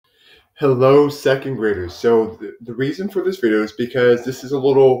Hello, second graders. So the reason for this video is because this is a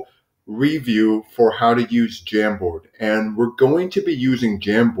little review for how to use Jamboard. And we're going to be using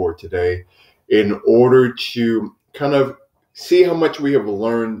Jamboard today in order to kind of see how much we have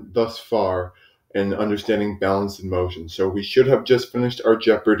learned thus far in understanding balance and motion. So we should have just finished our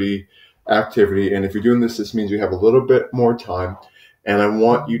Jeopardy activity. And if you're doing this, this means we have a little bit more time. And I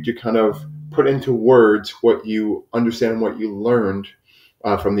want you to kind of put into words what you understand, what you learned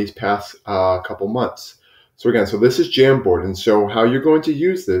from these past couple months. So again, so this is Jamboard, and so how you're going to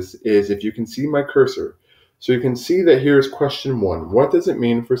use this is if you can see my cursor. So you can see that here's question 1. What does it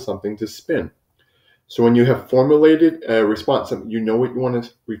mean for something to spin? So when you have formulated a response, you know what you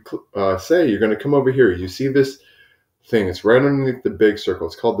want to say, you're going to come over here. You see this thing, it's right underneath the big circle.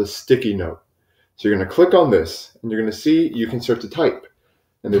 It's called the sticky note. So you're going to click on this, and you're going to see you can start to type.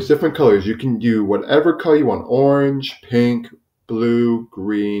 And there's different colors. You can do whatever color you want, orange, pink, blue,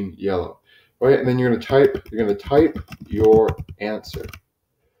 green, yellow. Right? And then you're going to type your answer.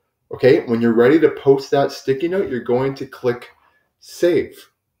 Okay, when you're ready to post that sticky note, you're going to click save.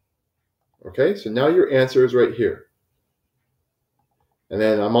 Okay, so now your answer is right here. And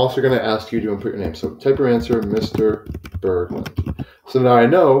then I'm also going to ask you to input your name. So type your answer, Mr. Berglund. So now I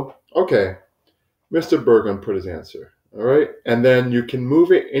know, okay, Mr. Berglund put his answer. All right, and then you can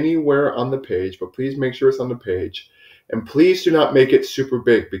move it anywhere on the page, but please make sure it's on the page. And please do not make it super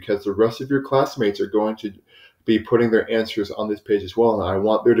big because the rest of your classmates are going to be putting their answers on this page as well. And I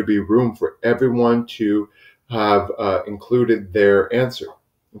want there to be room for everyone to have included their answer.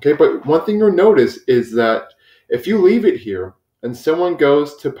 Okay, but one thing you'll notice is that if you leave it here and someone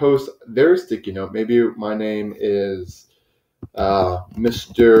goes to post their sticky note, maybe my name is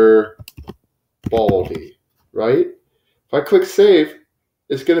Mr. Baldy, right? If I click save,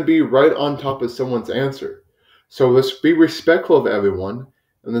 it's going to be right on top of someone's answer. So let's be respectful of everyone,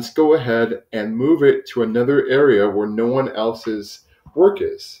 and let's go ahead and move it to another area where no one else's work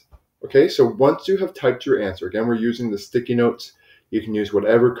is. Okay, so once you have typed your answer, again, we're using the sticky notes. You can use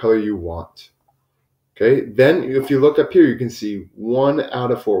whatever color you want. Okay, then if you look up here, you can see 1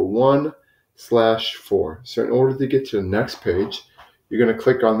 out of 4, 1/4. So in order to get to the next page, you're going to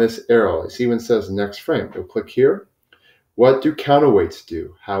click on this arrow. It even says next frame. You'll click here. What do counterweights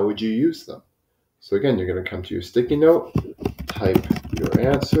do? How would you use them? So again, you're going to come to your sticky note, type your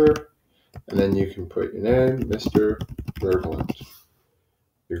answer, and then you can put your name, Mr. Berglund.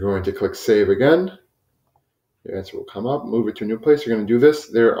 You're going to click save again. Your answer will come up. Move it to a new place. You're going to do this.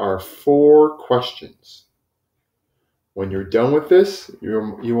 There are 4 questions. When you're done with this,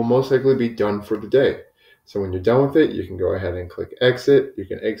 you will most likely be done for the day. So when you're done with it, you can go ahead and click exit. You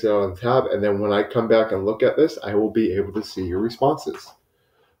can exit out of the tab, and then when I come back and look at this, I will be able to see your responses.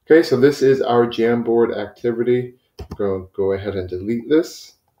 Okay, so this is our Jamboard activity. Go ahead and delete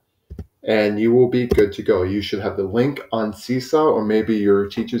this, and you will be good to go. You should have the link on Seesaw, or maybe your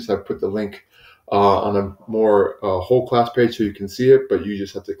teachers have put the link on a more whole class page so you can see it, but you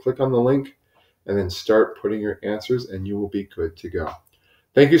just have to click on the link and then start putting your answers, and you will be good to go.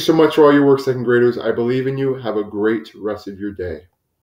 Thank you so much for all your work, second graders. I believe in you. Have a great rest of your day.